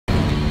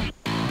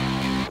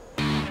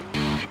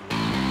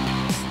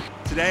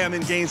Today I'm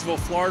in Gainesville,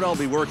 Florida. I'll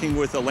be working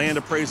with a land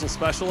appraisal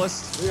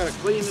specialist. We gotta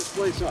clean this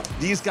place up.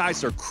 These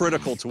guys are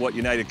critical to what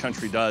United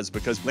Country does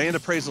because land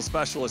appraisal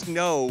specialists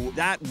know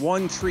that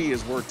one tree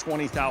is worth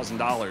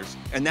 $20,000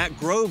 and that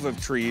grove of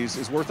trees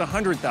is worth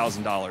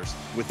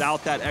 $100,000.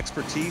 Without that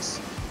expertise,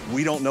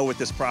 we don't know what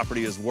this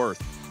property is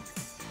worth.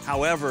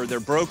 However,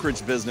 their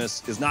brokerage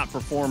business is not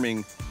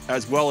performing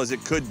as well as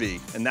it could be,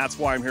 and that's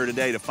why I'm here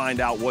today to find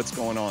out what's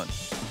going on.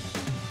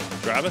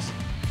 Travis?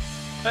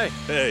 Hey.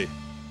 Hey.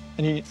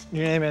 And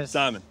your name is?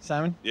 Simon.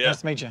 Simon? Yeah. Nice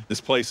to meet you. This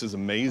place is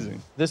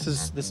amazing. This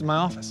is my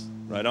office.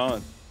 Right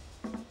on.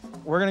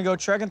 We're gonna go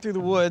trekking through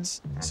the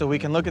woods so we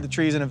can look at the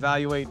trees and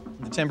evaluate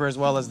the timber as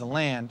well as the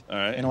land. All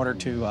right. In order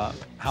to,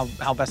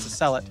 how best to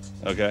sell it.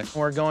 Okay.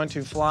 We're going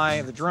to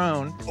fly the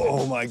drone.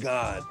 Oh my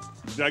God.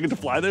 Do I get to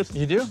fly this?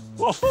 You do?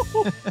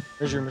 Whoa.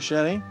 There's your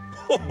machete.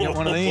 Get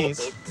one of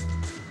these.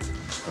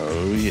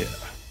 Oh yeah.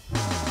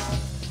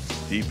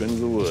 Deep into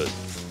the woods.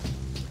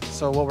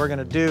 So what we're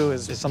gonna do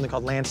is something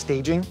called land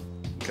staging.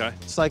 Okay.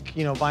 It's like,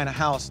 you know, buying a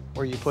house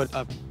where you put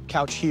a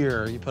couch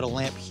here, you put a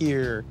lamp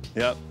here.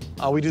 Yep.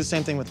 We do the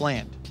same thing with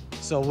land.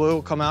 So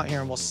we'll come out here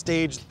and we'll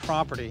stage the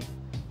property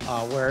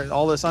where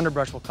all this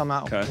underbrush will come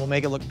out. Okay. We'll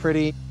make it look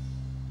pretty,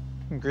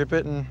 and grip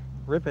it and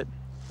rip it.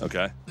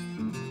 Okay.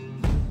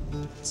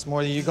 It's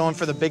more you going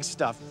for the big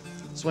stuff.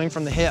 Swing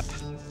from the hip.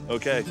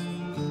 Okay.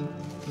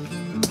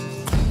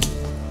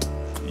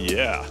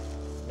 Yeah.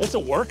 It's a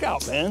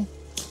workout, man.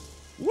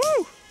 Woo!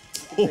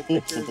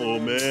 Oh,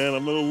 man,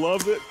 I'm gonna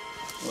love it.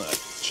 I'm gonna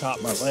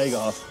chop my leg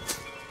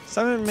off.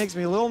 Something makes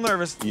me a little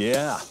nervous.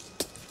 Yeah.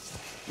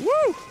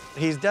 Woo!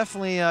 He's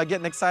definitely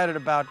getting excited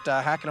about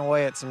hacking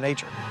away at some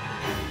nature.